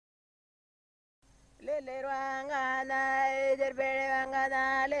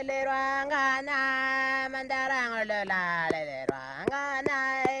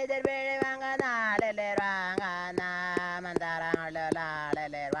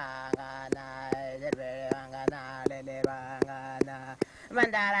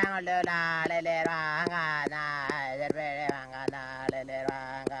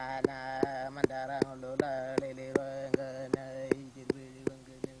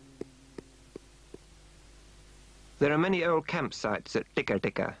There are many old campsites at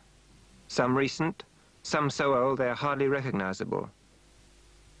Tika, some recent, some so old they are hardly recognizable.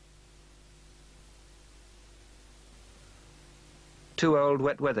 Two old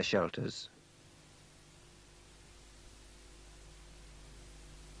wet weather shelters.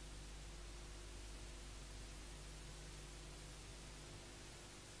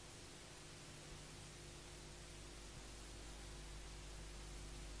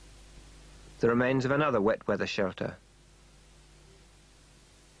 The remains of another wet weather shelter.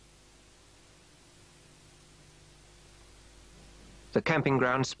 The camping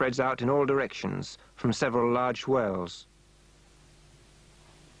ground spreads out in all directions from several large wells.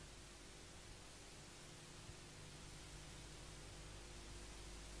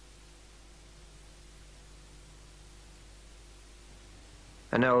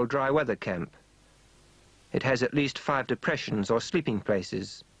 An old dry weather camp. It has at least 5 depressions or sleeping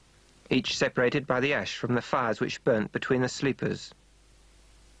places, each separated by the ash from the fires which burnt between the sleepers.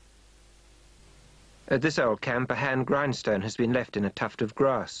 At this old camp, a hand grindstone has been left in a tuft of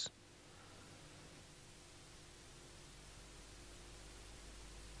grass.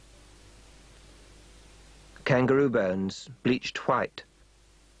 Kangaroo bones, bleached white.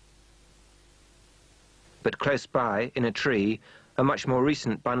 But close by, in a tree, a much more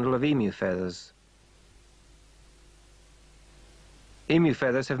recent bundle of emu feathers. Emu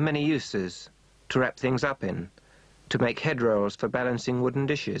feathers have many uses: to wrap things up in, to make head rolls for balancing wooden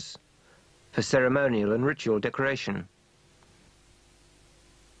dishes, for ceremonial and ritual decoration.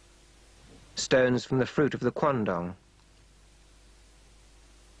 Stones from the fruit of the quandong.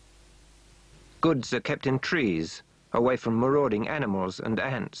 Goods are kept in trees, away from marauding animals and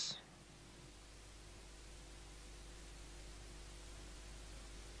ants.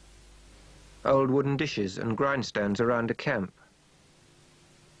 Old wooden dishes and grindstones around a camp.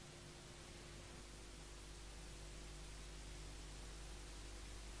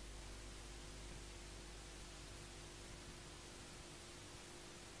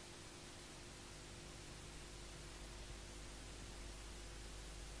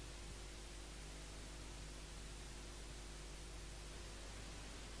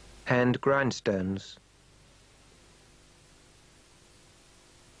 Hand grindstones.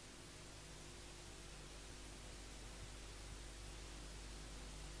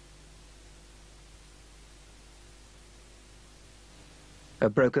 A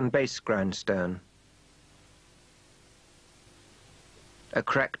broken base grindstone. A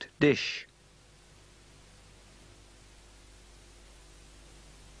cracked dish.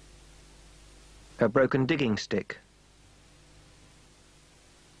 A broken digging stick.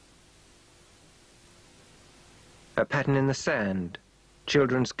 A pattern in the sand,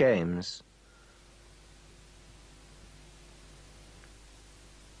 children's games.